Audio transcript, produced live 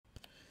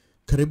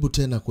Karibu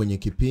tena kwenye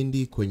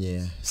kipindi,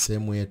 kwenye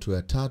sehemu yetu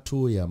ya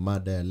 3 ya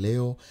mada ya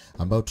leo,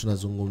 ambayo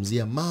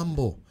tunazungumzia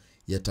mambo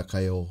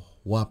yatakayo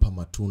wapa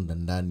matunda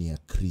ndani ya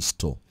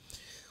Kristo.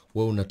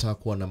 Wewe unataka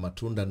kuwa na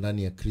matunda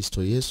ndani ya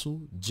Kristo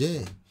Yesu?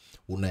 Je,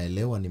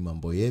 unaelewa ni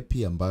mambo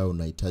yepi ambayo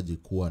unahitaji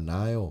kuwa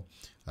nayo,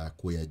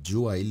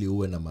 kuyajua ili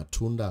uwe na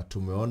matunda?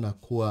 Tumeona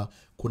kuwa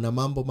kuna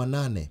mambo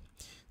 8,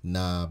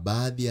 na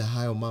baadhi ya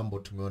hayo mambo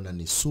tumeona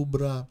ni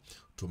subra,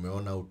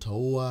 tumeona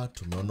utauwa,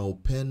 tumeona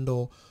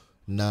upendo,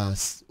 na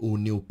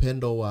ni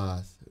upendo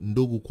wa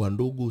ndugu kwa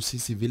ndugu,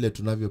 sisi vile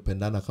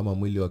tunavyopendana kama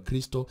mwili wa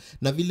Kristo,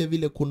 na vile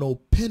vile kuna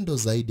upendo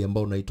zaidi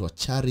ambao unaitwa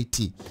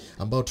charity,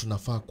 ambao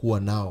tunafaa kuwa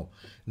nao,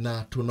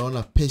 na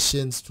tunaona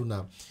patience,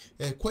 tuna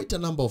quite a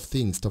number of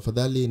things.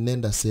 Tafadhali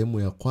nenda sehemu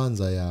ya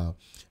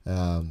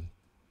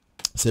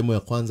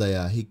kwanza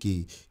ya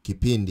hiki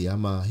kipindi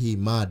ama hii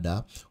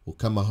mada.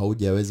 Kama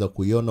haujaweza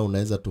kuiona,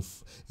 unaweza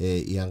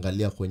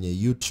iangalia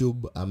kwenye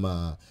YouTube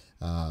ama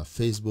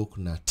Facebook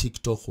na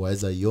TikTok.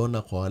 Waweza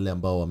iona kwa wale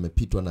ambao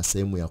wamepitwa na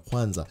sehemu ya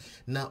kwanza,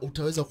 na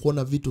utaweza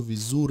kuona vitu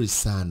vizuri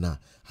sana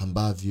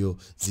ambavyo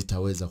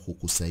zitaweza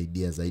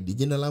kukusaidia zaidi.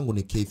 Jina langu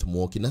ni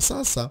Muoki, na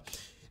sasa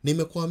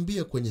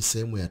nimekuambia kwenye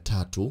sehemu ya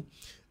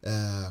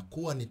 3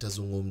 kuwa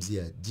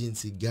nitazungumzia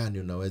jinsi gani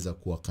unaweza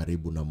kuwa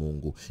karibu na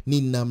Mungu.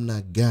 Ni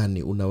namna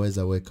gani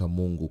unaweza weka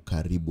Mungu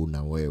karibu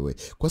na wewe,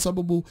 kwa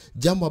sababu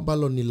jambo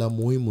ambalo ni la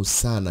muhimu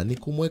sana ni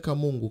kumweka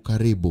Mungu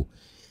karibu.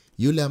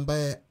 Yule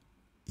ambaye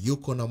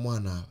yuko na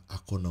mwana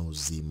ako na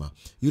uzima.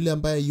 Yule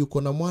ambaye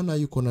yuko na mwana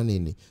yuko na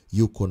nini?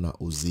 Yuko na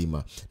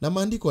uzima. Na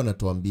maandiko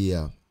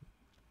yanatuambia,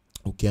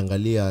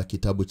 ukiangalia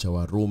kitabu cha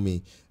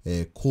Warumi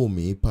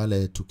 10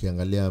 pale,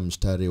 tukiangalia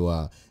mstari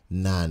wa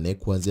 8,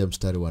 kuanzia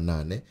mstari wa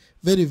 8,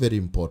 very very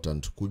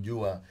important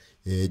kujua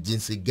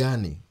jinsi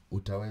gani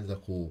utaweza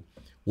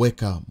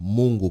kuweka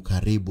Mungu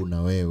karibu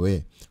na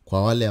wewe.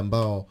 Kwa wale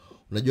ambao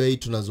unajua, hii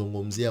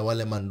tunazungumzia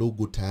wale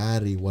mandugu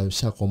tayari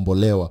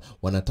wameshakombolewa,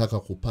 wanataka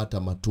kupata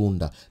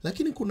matunda.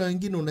 Lakini kuna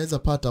wengine unaweza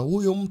pata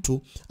huyo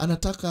mtu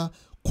anataka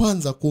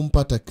kwanza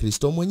kumpata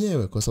Kristo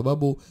mwenyewe, kwa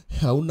sababu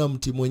hauna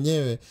mti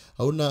mwenyewe,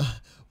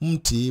 hauna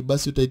mti,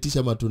 basi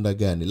utaitisha matunda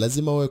gani?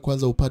 Lazima wewe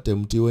kwanza upate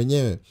mti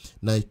wenyewe,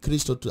 na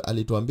Kristo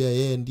alituambia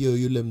yeye ndio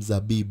yule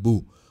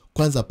mzabibu.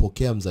 Kwanza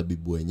pokea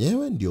mzabibu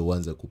wenyewe ndio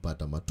uanze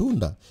kupata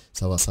matunda.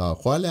 Sawa sawa.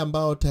 Kwa wale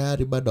ambao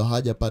tayari bado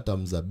hawajapata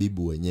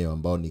mzabibu wenyewe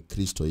ambao ni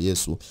Kristo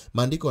Yesu,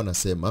 maandiko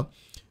yanasema,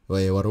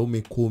 Warumi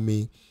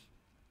 10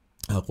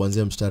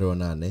 kuanzia mstari wa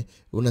 8,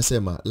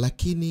 unasema,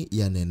 lakini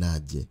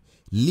yanenaje?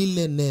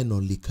 Lile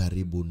neno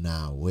likaribu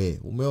nawe.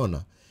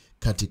 Umeona?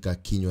 Katika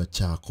kinywa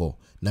chako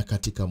na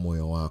katika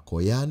moyo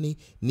wako. Yani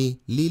ni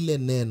lile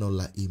neno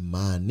la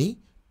imani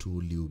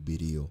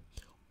tulihubirio.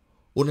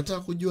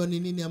 Unataka kujua ni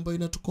nini ambayo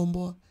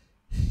inatukomboa?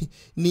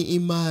 Ni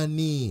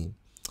imani.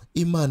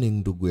 Imani,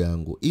 ndugu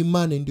yangu.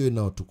 Imani ndio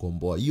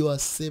inayotukomboa. You are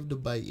saved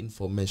by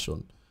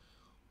information.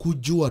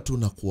 Kujua tu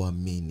na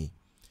kuamini.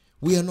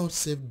 We are not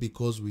saved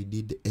because we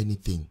did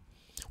anything.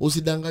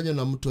 Usidanganywe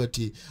na mtu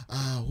ati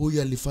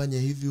huyu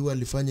alifanya hivi, huyu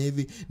alifanya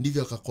hivi,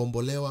 ndivyo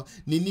akakombolewa.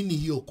 Ni nini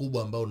hiyo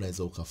kubwa ambayo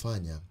unaweza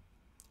ukafanya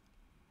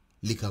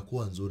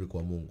likakuwa nzuri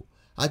kwa Mungu?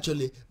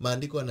 Actually,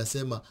 maandiko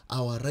yanasema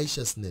our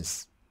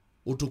righteousness,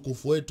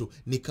 utukufu wetu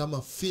ni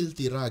kama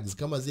filthy rags,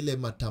 kama zile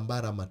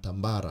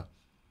matambara.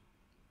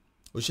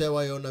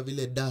 Ushawahi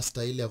vile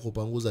duster ile ya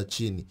kupanguza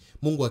chini?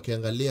 Mungu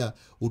akiangalia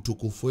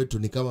utukufu wetu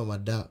ni kama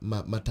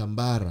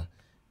matambara,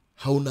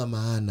 hauna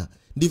maana.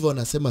 Ndivyo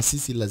anasema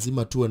sisi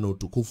lazima tuwe na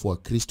utukufu wa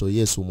Kristo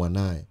Yesu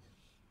mwanae.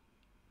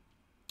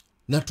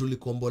 Na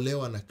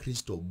tulikombolewa na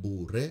Kristo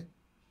bure.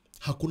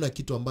 Hakuna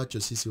kitu ambacho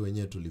sisi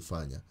wenyewe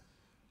tulifanya.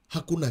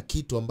 Hakuna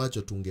kitu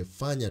ambacho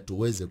tungefanya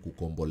tuweze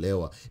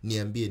kukombolewa.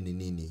 Niambie ni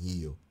nini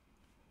hiyo?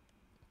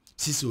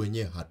 Sisi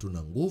wenyewe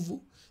hatuna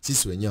nguvu,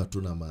 sisi wenyewe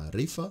hatuna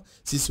maarifa,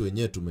 sisi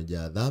wenyewe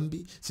tumejaa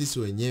dhambi, sisi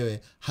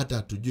wenyewe hata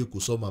hatujui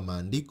kusoma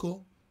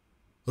maandiko.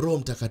 Roho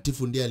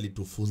Mtakatifu ndiye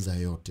alitufunza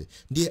yote.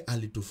 Ndiye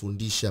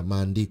alitufundisha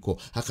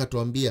maandiko,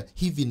 akatuambia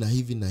hivi na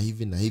hivi na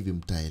hivi na hivi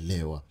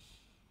mtaelewa.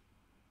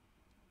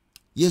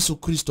 Yesu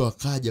Kristo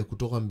akaja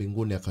kutoka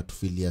mbinguni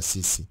akatufilia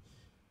sisi.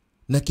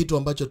 Na kitu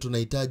ambacho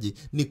tunahitaji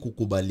ni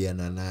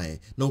kukubaliana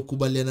naye. Na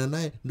ukubaliana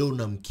naye ndio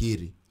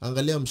unamkiri.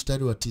 Angalia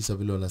mstari wa 9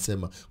 vile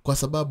unasema, kwa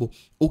sababu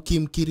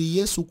ukimkiri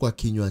Yesu kwa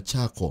kinywa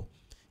chako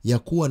ya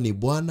kuwa ni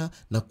Bwana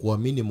na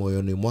kuamini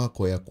moyoni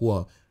mwako ya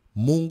kuwa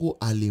Mungu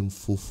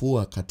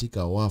alimfufua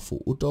katika wafu,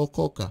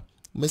 utaokoka.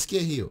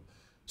 Umesikia hiyo?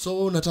 So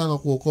wewe unataka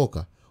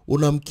kuokoka,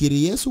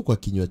 unamkiri Yesu kwa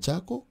kinywa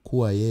chako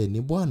kuwa yeye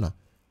ni Bwana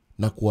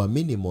na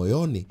kuamini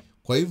moyoni.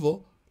 Kwa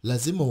hivyo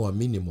lazima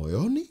uamini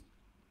moyoni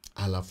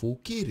alafu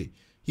ukiri.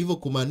 Hivyo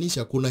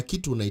kumaanisha kuna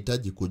kitu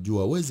unahitaji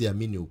kujua. Huwezi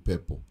amini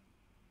upepo.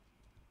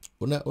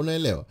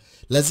 Unaelewa?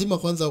 Lazima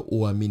kwanza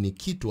uamini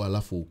kitu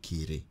alafu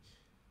ukiri.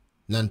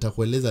 Na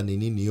nitakueleza ni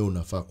nini hiyo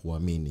unafaa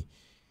kuamini.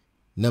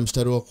 Na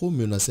mstari wa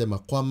 10 unasema,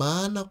 kwa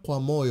maana kwa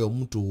moyo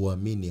mtu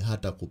huamini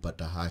hata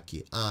kupata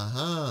haki.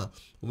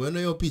 Umeona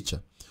hiyo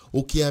picha?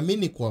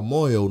 Ukiamini kwa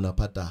moyo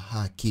unapata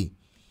haki,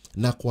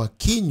 na kwa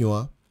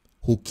kinywa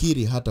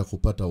hukiri hata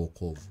kupata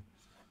wokovu.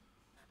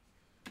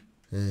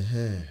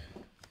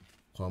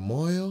 Kwa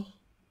moyo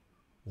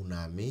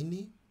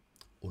unaamini,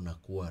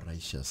 unakuwa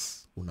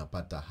righteous,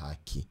 unapata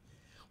haki.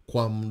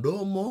 Kwa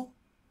mdomo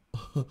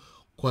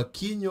kwa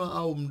kinywa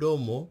au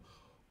mdomo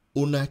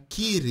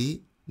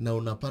unakiri na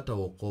unapata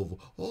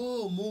wokovu.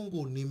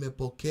 Mungu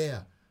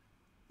nimepokea.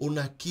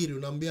 Unakiri,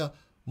 unaambia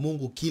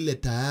Mungu kile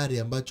tayari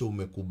ambacho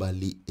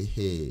umekubali.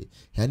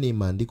 Yaani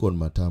maandiko ni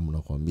matamu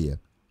nakwambia.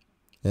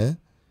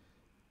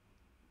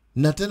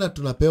 Na tena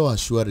tunapewa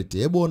surety.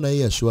 Hebu ona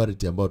hii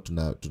surety ambayo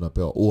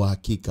tunapewa,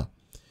 uhakika.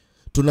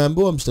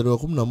 Tunaambiwa mstari wa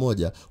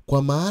 11,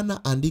 kwa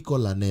maana andiko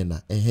la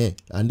nena.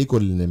 Andiko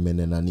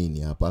limenena nini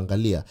hapa?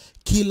 Angalia,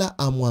 kila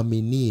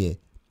amwaminie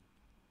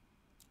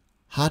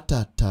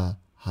hata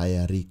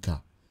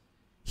tahayarika.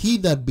 He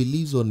that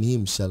believes on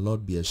him shall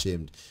not be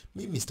ashamed.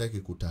 Mimi sitaki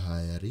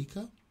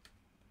kutahayarika.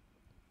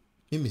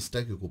 Mimi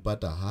sitaki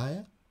kupata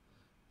haya.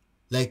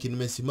 Like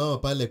nimesimama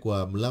pale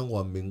kwa mlango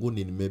wa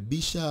mbinguni,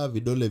 nimebisha,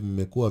 vidole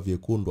vimekuwa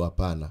vyekundu.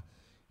 Hapana.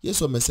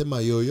 Yesu amesema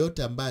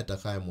yoyote ambaye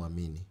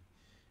atakayemwamini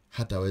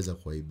hataweza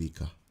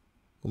kuaibika.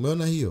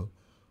 Umeona hiyo?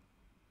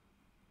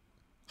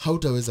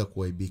 Hautaweza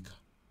kuaibika.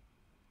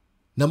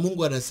 Na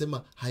Mungu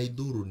anasema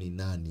haidhuru ni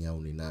nani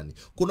au ni nani.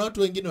 Kuna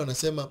watu wengine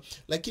wanasema,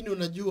 lakini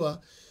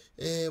unajua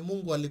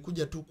Mungu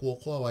alikuja tu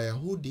kuokoa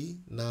Wayahudi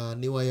na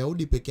ni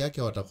Wayahudi peke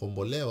yake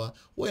watakombolewa.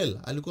 Well,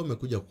 alikuwa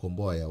amekuja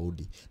kukomboa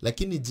Wayahudi.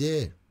 Lakini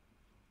je,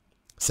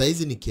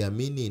 saizi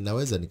nikiamini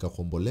naweza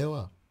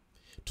nikakombolewa?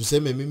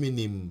 Tuseme mimi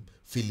ni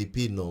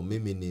Filipino,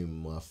 mimi ni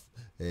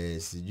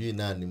sijui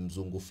nani,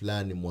 mzungu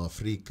fulani,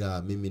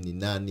 Mwafrika, mimi ni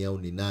nani au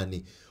ni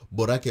nani,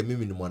 borake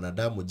mimi ni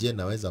mwanadamu, je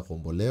naweza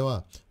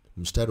kombolewa?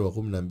 Mstari wa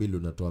 12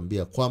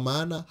 unatuambia, kwa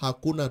maana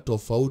hakuna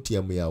tofauti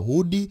ya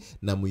Myahudi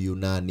na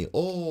Myunani.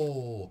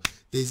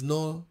 There is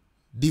no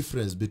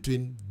difference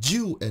between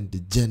Jew and the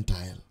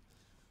Gentile.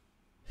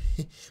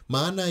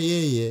 Maana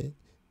yeye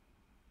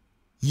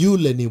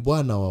yule ni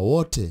Bwana wa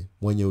wote,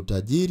 mwenye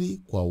utajiri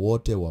kwa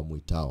wote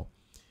wamwitao.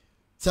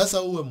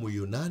 Sasa uwe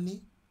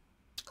Myunani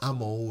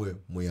ama uwe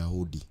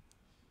Myahudi,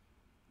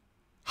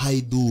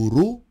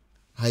 haidhuru,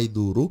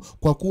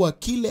 kwa kuwa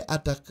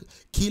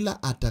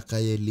kila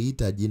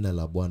atakayeliita jina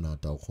la Bwana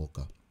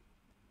ataokoka.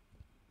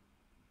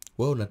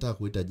 Wewe unataka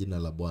kuita jina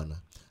la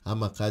Bwana,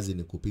 ama kazi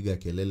ni kupiga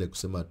kelele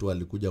kusema tu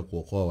alikuja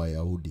kuokoa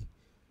Wayahudi?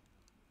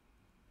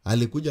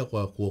 Alikuja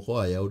kwa kuokoa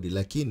Wayahudi,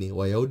 lakini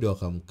Wayahudi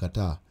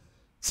wakamkataa.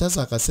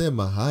 Sasa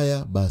akasema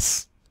haya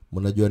basi,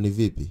 mnajua ni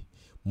vipi?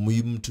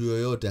 Mtu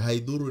yoyote,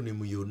 haidhuru ni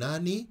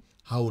Myunani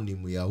au ni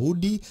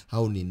Myahudi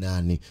au ni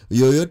nani,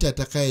 yoyote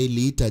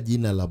atakayeliita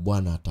jina la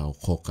Bwana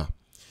ataokoka.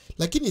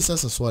 Lakini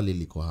sasa swali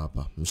liko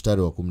hapa,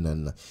 mstari wa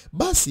 14.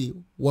 Basi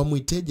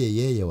wamwiteje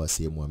yeye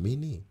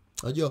wasiyemwamini?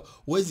 Unajua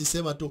huwezi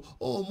sema tu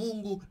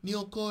Mungu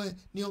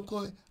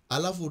niokoe,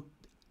 alafu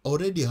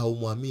already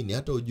haumwamini,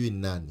 hata hujui ni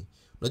nani.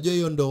 Unajua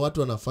hiyo ndio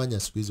watu wanafanya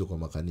siku hizo kwa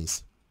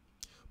makanisa.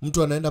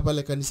 Mtu anaenda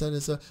pale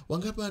kanisani sasa,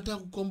 wangapi wanataka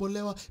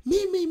kukombolewa?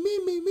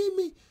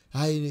 Mimi.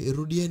 Hai,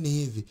 rudieni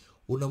hivi.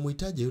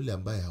 Unamhitaji yule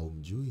ambaye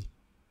haumjui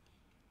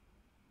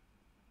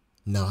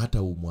na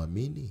hata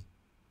umwamini?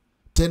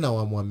 Tena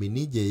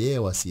wamwaminije yeye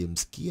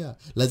wasiyemsikia?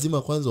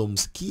 Lazima kwanza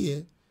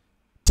umsikie.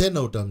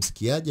 Tena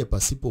utamsikiaje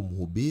pasipo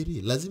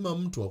mhubiri? Lazima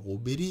mtu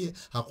akuhubirie,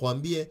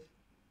 akwambie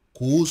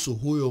kuhusu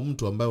huyo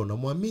mtu ambaye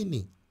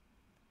unamwamini.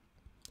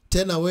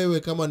 Tena wewe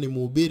kama ni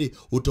mhubiri,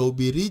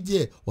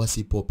 utahubirije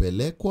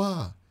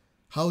wasipopelekwa?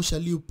 How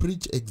shall you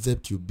preach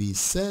except you be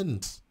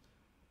sent?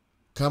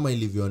 Kama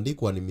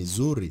ilivyoandikwa, ni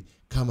mizuri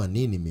kama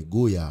nini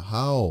miguu ya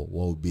hao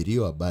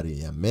wahubiriwa habari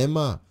ya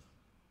mema.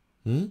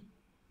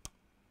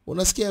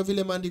 Unasikia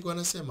vile maandiko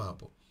yanasema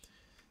hapo?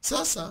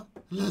 Sasa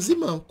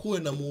lazima kuwe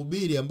na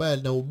mhubiri ambaye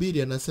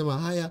anahubiri, anasema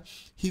haya,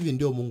 hivi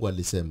ndio Mungu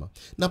alisema.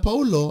 Na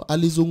Paulo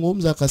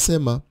alizungumza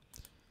akasema,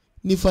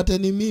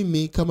 nifuateni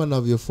mimi kama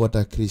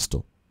navyofuata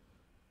Kristo.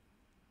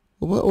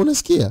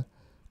 Unasikia?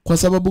 Kwa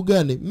sababu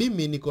gani?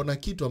 Mimi niko na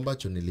kitu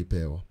ambacho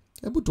nilipewa.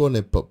 Hebu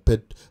tuone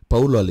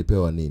Paulo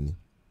alipewa nini.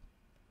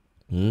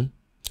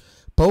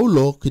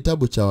 Paulo,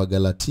 kitabu cha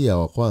Wagalatia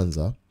wa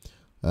kwanza,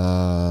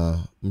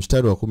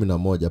 mstari wa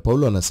 11,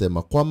 Paulo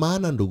anasema, kwa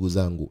maana ndugu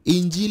zangu,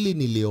 injili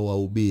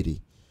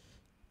niliyowahubiri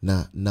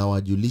na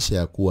nawajulisha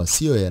ya kuwa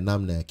sio ya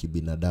namna ya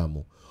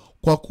kibinadamu,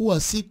 kwa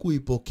kuwa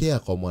sikuipokea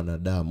kwa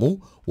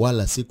mwanadamu,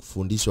 wala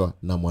sikufundishwa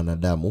na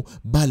mwanadamu,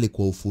 bali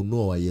kwa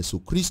ufunuo wa Yesu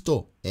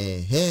Kristo.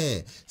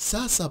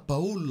 Sasa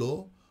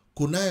Paulo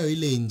kunayo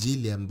ile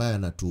injili ambayo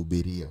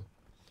anatuhubiria,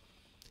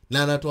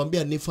 na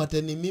anatuambia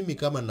nifuateni mimi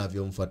kama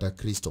ninavyomfuata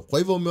Kristo. Kwa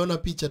hivyo umeona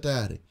picha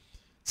tayari.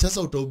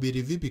 Sasa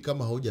utahubiri vipi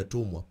kama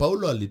haujatumwa?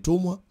 Paulo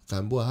alitumwa,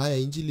 akaambiwa haya,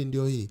 injili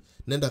ndio hii,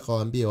 nenda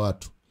kawaambie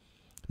watu.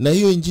 Na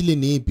hiyo injili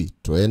ni ipi?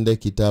 Tuende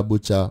kitabu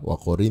cha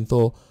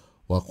Wakorintho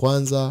wa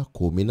kwanza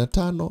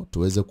 15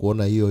 tuweze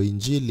kuona hiyo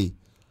injili.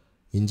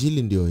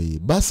 Injili ndio hii.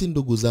 Basi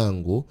ndugu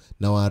zangu,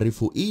 na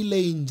waarifu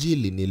ile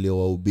injili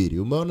niliyowahubiri.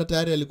 Umeona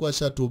tayari alikuwa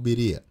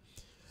ashatuhubiria,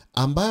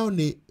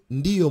 ambayo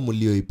ndiyo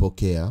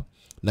mlioipokea,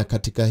 na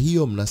katika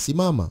hiyo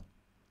mnasimama,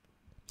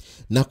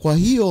 Na kwa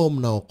hiyo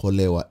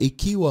mnaokolewa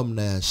ikiwa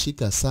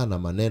mnayashika sana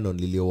maneno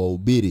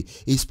niliyowahubiri,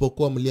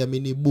 isipokuwa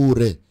mliamini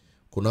bure.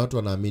 Kuna watu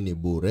wanaamini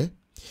bure.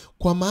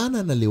 Kwa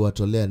maana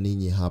naliwatolea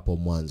ninyi hapo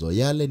mwanzo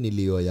yale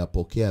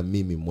niliyoyapokea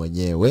mimi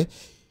mwenyewe,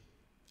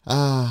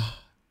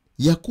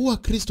 ya kuwa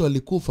Kristo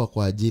alikufa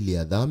kwa ajili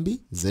ya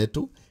dhambi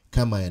zetu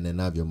kama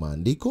yanenavyo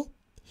maandiko,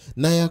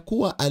 na ya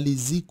kuwa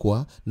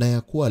alizikwa, na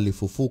ya kuwa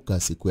alifufuka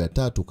siku ya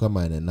tatu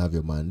kama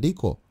yanenavyo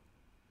maandiko.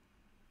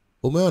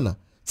 Umeona?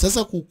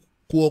 Sasa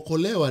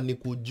kuokolewa ni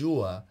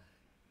kujua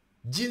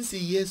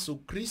jinsi Yesu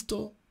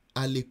Kristo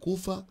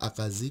alikufa,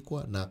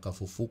 akazikwa na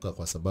akafufuka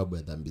kwa sababu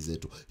ya dhambi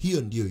zetu.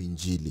 Hiyo ndiyo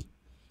injili.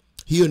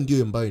 Hiyo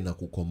ndiyo ambayo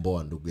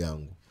inakukomboa ndugu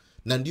yangu.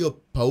 Na ndiyo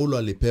Paulo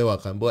alipewa,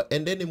 akaambiwa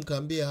endeni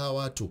mkaambie hawa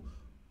watu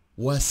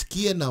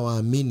wasikie na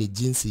waamini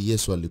jinsi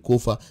Yesu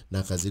alikufa na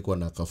akazikwa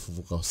na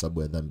akafufuka kwa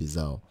sababu ya dhambi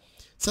zao.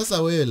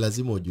 Sasa wewe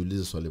lazima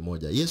ujiulize swali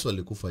moja. Yesu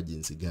alikufa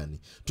jinsi gani?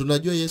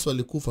 Tunajua Yesu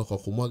alikufa kwa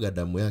kumwaga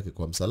damu yake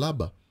kwa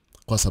msalaba.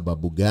 Kwa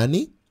sababu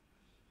gani?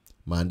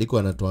 Maandiko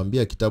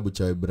yanatuambia kitabu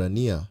cha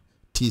Waebrania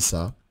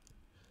 9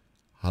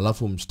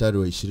 halafu mstari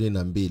wa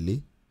 22.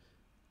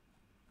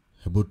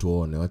 Hebu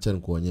tuone, wacha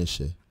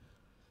nikuonyeshe.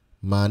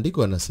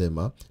 Maandiko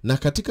yanasema, na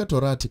katika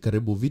Torati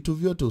karibu vitu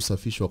vyote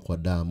usafishwa kwa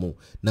damu,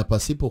 na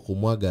pasipo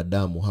kumwaga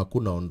damu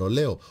hakuna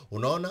ondoleo.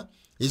 Unaona?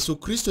 Yesu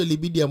Kristo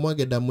ilibidi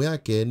amwage damu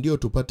yake ndio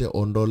tupate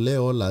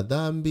ondoleo la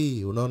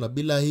dhambi. Unaona,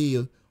 bila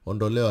hiyo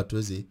ondoleo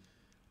hatuwezi,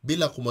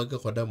 bila kumwagika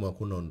kwa damu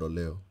hakuna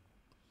ondoleo.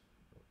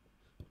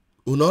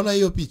 Unaona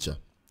hiyo picha?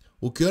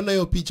 Ukiona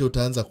hiyo picha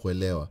utaanza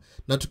kuelewa.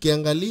 Na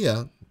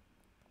tukiangalia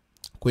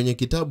kwenye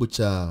kitabu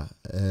cha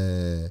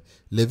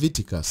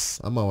Leviticus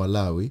ama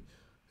Walawi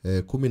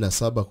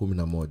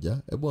 17:11,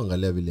 hebu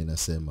angalia vile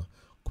inasema.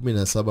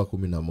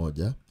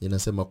 17:11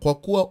 inasema, kwa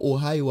kuwa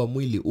uhai wa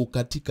mwili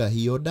ukatika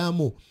hiyo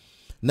damu,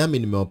 nami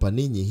nimewapa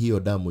ninyi hiyo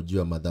damu juu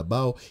ya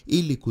madhabahu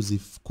ili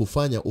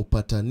kufanya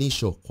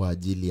upatanisho kwa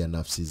ajili ya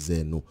nafsi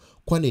zenu.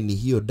 Kwani ni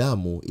hiyo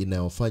damu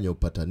inayofanya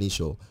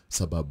upatanisho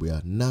sababu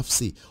ya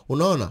nafsi.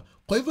 Unaona?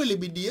 Kwa hivyo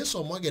ilibidi Yesu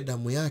amwage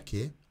damu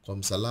yake kwa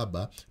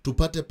msalaba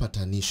tupate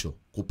patanisho,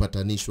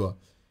 kupatanishwa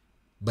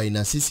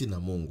baina sisi na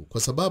Mungu.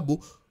 Kwa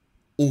sababu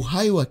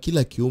uhai wa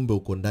kila kiumbe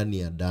uko ndani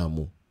ya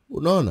damu.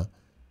 Unaona?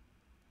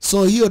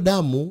 So hiyo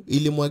damu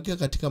ilimwagika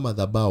katika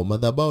madhabahu.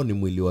 Madhabahu ni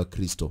mwili wa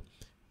Kristo.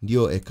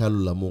 Ndio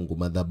hekalu la Mungu,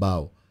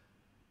 madhabahu.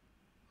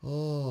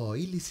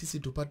 Ili sisi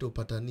tupate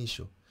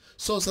upatanisho.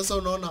 So sasa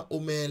unaona,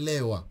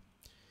 umeelewa.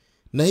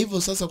 Na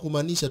hivyo sasa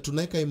kumaanisha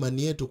tunaweka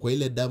imani yetu kwa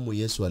ile damu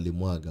Yesu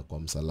alimwaga kwa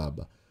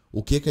msalaba.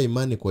 Ukiweka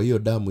imani kwa hiyo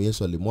damu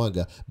Yesu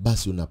alimwaga,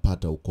 basi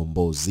unapata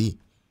ukombozi.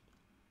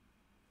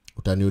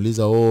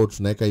 Utaniuliza,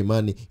 tunaweka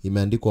imani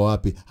imeandikwa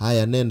wapi?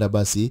 Haya, nenda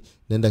basi,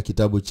 nenda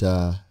kitabu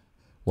cha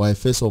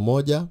Waefeso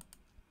 1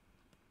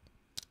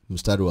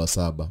 mstari wa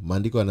 7.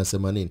 Maandiko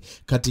yanasema nini?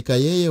 Katika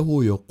yeye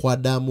huyo kwa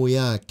damu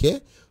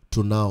yake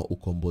tunao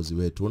ukombozi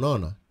wetu.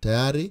 Unaona?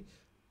 Tayari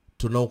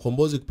tuna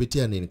ukombozi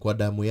kupitia nini? Kwa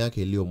damu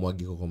yake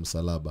iliyomwagika kwa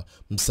msalaba.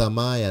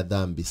 Msamaha ya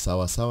dhambi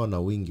sawa sawa na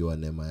wingi wa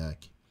neema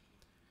yake.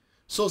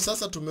 So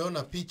sasa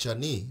tumeona picha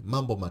ni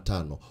mambo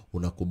matano.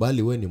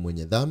 Unakubali we ni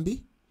mwenye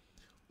dhambi,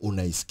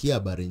 unaisikia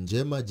habari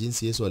njema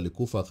jinsi Yesu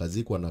alikufa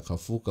akazikwa na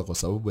kafuka kwa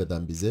sababu ya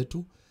dhambi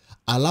zetu.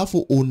 Alafu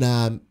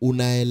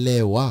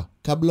unaelewa.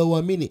 Kabla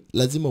uamini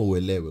lazima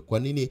uelewe kwa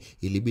nini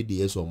ilibidi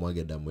Yesu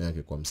amwage damu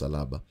yake kwa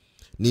msalaba.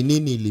 Ni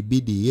nini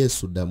ilibidi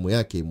Yesu damu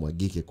yake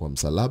imwagike kwa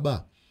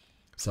msalaba?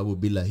 Sababu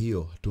bila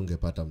hiyo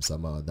tungepata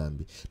msamaha wa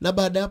dhambi. Na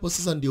baada hapo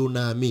sasa ndio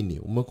unaamini.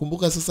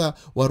 Umekumbuka sasa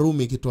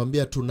Warumi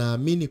ikituambia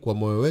tunaamini kwa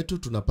moyo wetu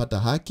tunapata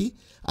haki,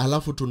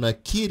 alafu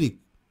tunakiri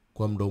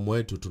kwa mdomo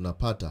wetu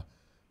tunapata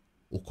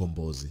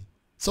ukombozi.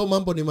 So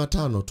mambo ni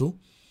matano tu.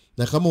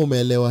 Na kama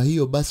umeelewa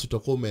hiyo, basi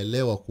utakuwa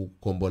umeelewa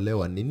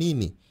kukombolewa ni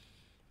nini.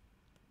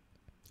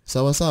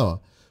 Sawa sawa.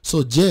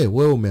 So je,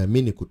 wewe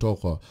umeamini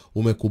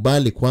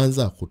umekubali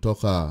kwanza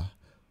kutoka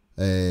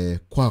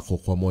kwako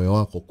kwa moyo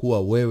wako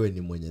kuwa wewe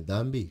ni mwenye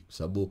dhambi? Kwa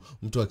sababu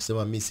mtu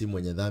akisema mimi si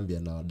mwenye dhambi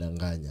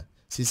anawadanganya.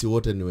 Sisi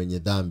wote ni wenye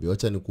dhambi.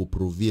 Acha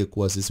nikuprovie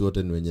kuwa sisi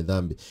wote ni wenye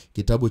dhambi.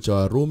 Kitabu cha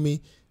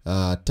Warumi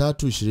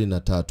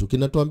 3:23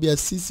 kinatuambia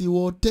sisi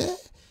wote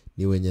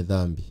ni wenye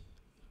dhambi.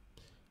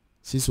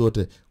 Sisi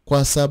wote,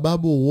 kwa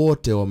sababu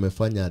wote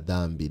wamefanya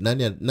dhambi.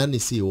 Nani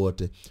si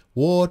wote?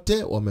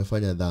 Wote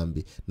wamefanya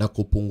dhambi na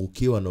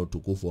kupungukiwa na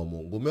utukufu wa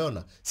Mungu.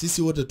 Umeona?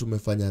 Sisi wote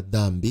tumefanya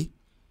dhambi.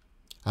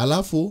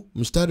 Alafu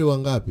mstari wa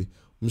ngapi?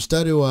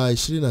 Mstari wa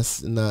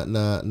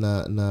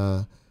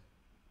 20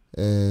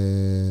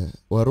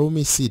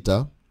 Warumi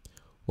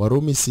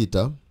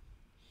 6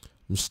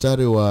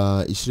 mstari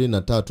wa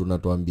 23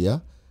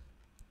 unatuambia,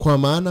 kwa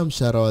maana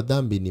mshahara wa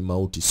dhambi ni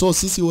mauti. So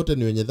sisi wote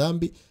ni wenye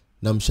dhambi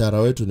na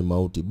mshahara wetu ni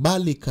mauti,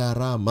 bali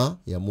karama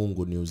ya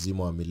Mungu ni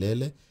uzima wa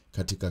milele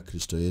katika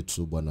Kristo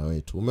Yesu Bwana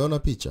wetu. Umeona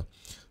picha?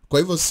 Kwa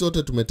hivyo sisi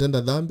wote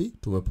tumetenda dhambi,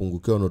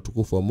 tumepungukiwa na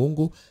utukufu wa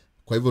Mungu,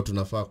 kwa hivyo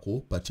tunafaa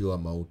kupatiwa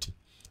mauti.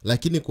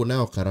 Lakini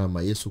kunayo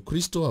karama. Yesu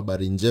Kristo,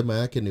 habari njema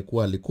yake ni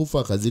kuwa alikufa,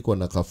 akazikwa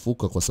na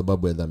kafuka kwa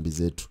sababu ya dhambi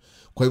zetu.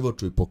 Kwa hivyo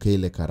tuipokee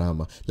ile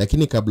karama.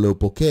 Lakini kabla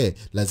upokee,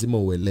 lazima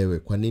uelewe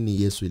kwa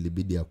nini Yesu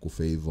ilibidi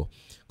akufe hivyo.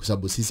 Kwa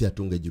sababu sisi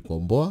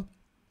hatungejikomboa,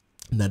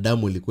 na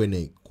damu ilikuwa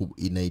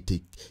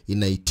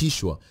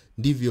inaitishwa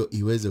ndivyo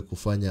iweze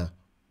kufanya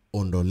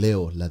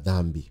ondoleo la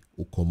dhambi,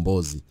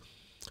 ukombozi.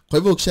 Kwa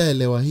hivyo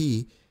ukishaelewa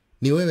hii,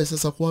 ni wewe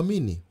sasa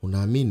kuamini.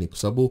 Unaamini, kwa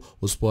sababu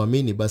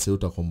usipoamini basi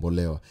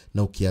hutakombolewa,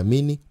 na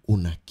ukiamini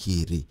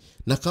unakiri.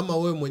 Na kama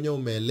wewe mwenyewe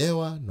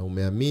umeelewa na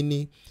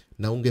umeamini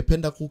na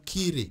ungependa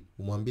kukiri,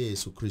 umwambie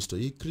Yesu Kristo,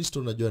 hii Kristo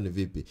unajua ni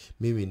vipi,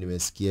 mimi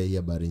nimesikia hii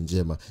habari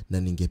njema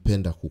na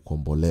ningependa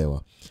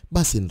kukombolewa.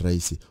 Basi ni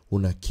rahisi,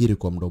 unakiri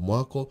kwa mdomo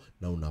wako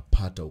na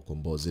unapata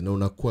ukombozi na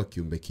unakuwa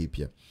kiumbe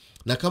kipya.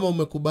 Na kama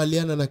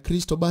umekubaliana na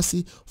Kristo,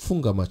 basi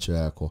funga macho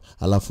yako,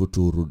 alafu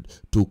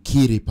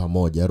tukiri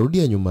pamoja.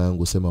 Rudia nyuma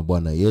yangu, sema: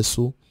 Bwana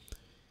Yesu,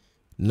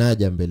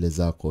 naja mbele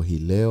zako hii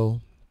leo.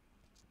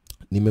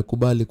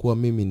 Nimekubali kuwa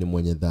mimi ni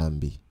mwenye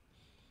dhambi.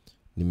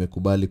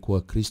 Nimekubali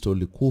kuwa Kristo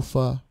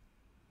ulikufa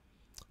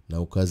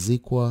na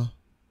ukazikwa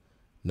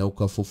na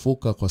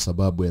ukafufuka kwa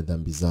sababu ya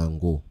dhambi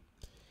zangu.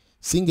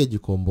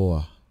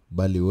 Singejikomboa,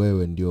 bali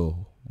wewe ndio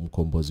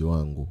mkombozi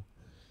wangu.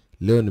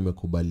 Leo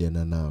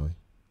nimekubaliana nawe.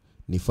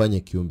 Nifanye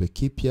kiumbe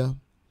kipya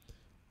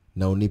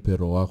na unipe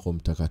Roho wako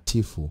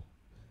Mtakatifu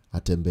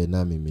atembee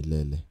nami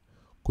milele.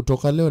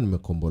 Kutoka leo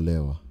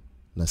nimekombolewa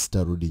na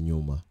sitarudi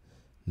nyuma.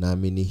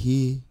 Naamini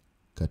hii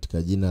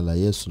katika jina la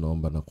Yesu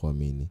naomba na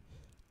kuamini.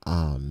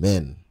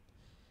 Amen.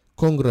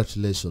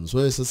 Congratulations.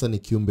 Wewe sasa ni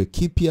kiumbe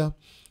kipya.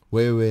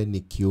 Wewe ni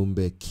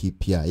kiumbe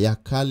kipya. Ya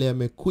kale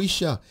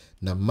yamekwisha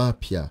na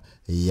mapya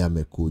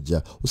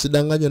yamekuja.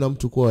 Usidanganywe na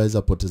mtu kuwa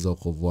waweza poteza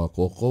wokovu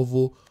wako.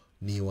 Wokovu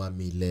ni wa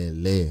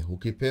milele.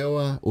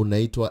 Ukipewa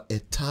unaitwa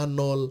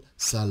eternal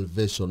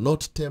salvation,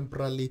 not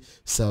temporary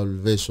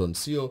salvation.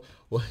 Sio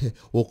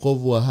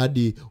wokovu wa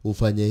hadi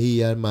ufanye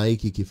hii ama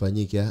hiki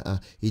kifanyike.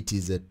 It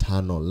is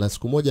eternal. Na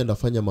siku moja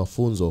nitafanya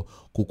mafunzo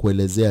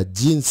kukuelezea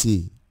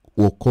jinsi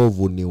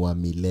wokovu ni wa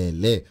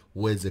milele,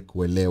 uweze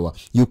kuelewa.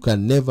 You can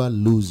never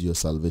lose your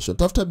salvation.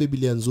 Tafuta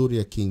Biblia nzuri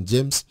ya King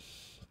James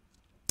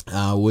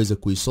uweze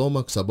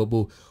kuisoma, kwa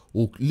sababu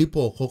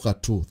ulipookoka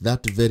tu,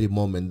 that very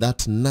moment,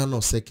 that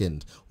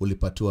nanosecond,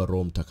 ulipatiwa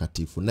Roho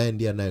Mtakatifu, naye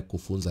ndiye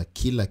anayekufunza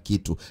kila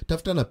kitu.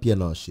 Tafutana pia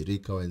na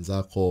washirika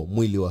wenzako,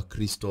 mwili wa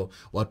Kristo,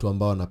 watu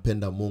ambao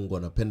wanapenda Mungu,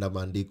 wanapenda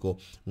maandiko,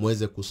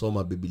 muweze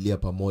kusoma Biblia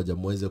pamoja,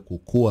 muweze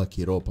kukua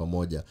kiroho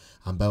pamoja,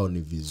 ambao ni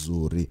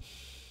vizuri.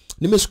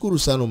 Nimeshukuru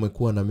sana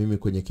umekuwa na mimi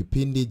kwenye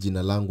kipindi.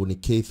 Jina langu ni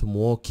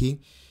Muoki.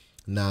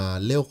 Na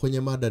leo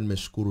kwenye mada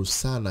nimeshukuru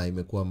sana,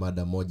 imekuwa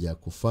mada moja ya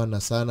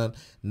kufana sana.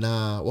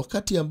 Na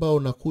wakati ambao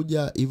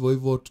unakuja hivyo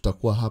hivyo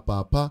tutakuwa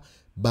hapa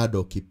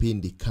bado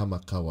kipindi kama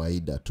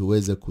kawaida,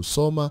 tuweze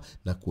kusoma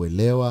na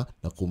kuelewa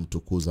na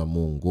kumtukuza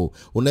Mungu.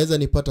 Unaweza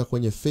nipata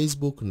kwenye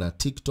Facebook na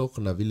TikTok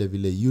na vile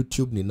vile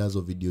YouTube.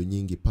 Ninazo video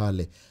nyingi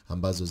pale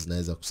ambazo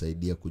zinaweza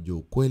kusaidia kujua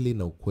ukweli,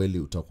 na ukweli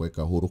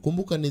utakuweka huru.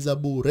 Kumbuka ni za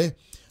bure.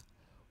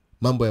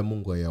 Mambo ya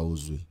Mungu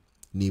hayauzwi.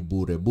 Ni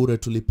bure. Bure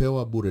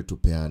tulipewa, bure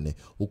tupeane.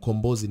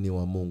 Ukombozi ni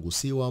wa Mungu,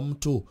 si wa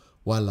mtu,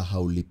 wala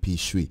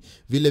haulipishwi.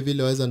 Vile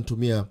vile waweza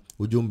nitumia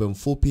ujumbe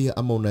mfupi,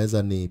 ama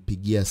unaweza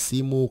nipigia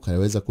simu,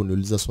 ukaweza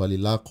kuniuliza swali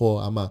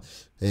lako, ama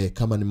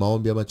kama ni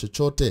maombi ama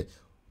chochote.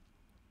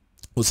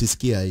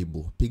 Usisikie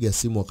aibu. Piga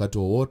simu wakati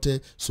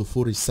wowote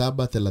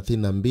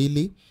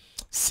 0732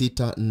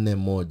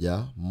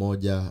 641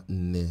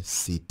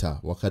 146.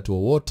 Wakati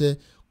wowote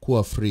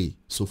kuwa free.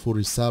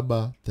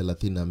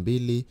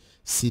 0732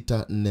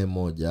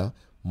 641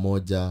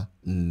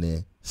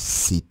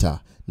 146.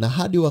 Na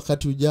hadi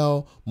wakati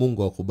ujao,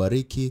 Mungu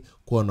akubariki.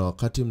 Kuwa na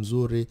wakati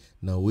mzuri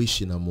na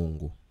uishi na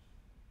Mungu.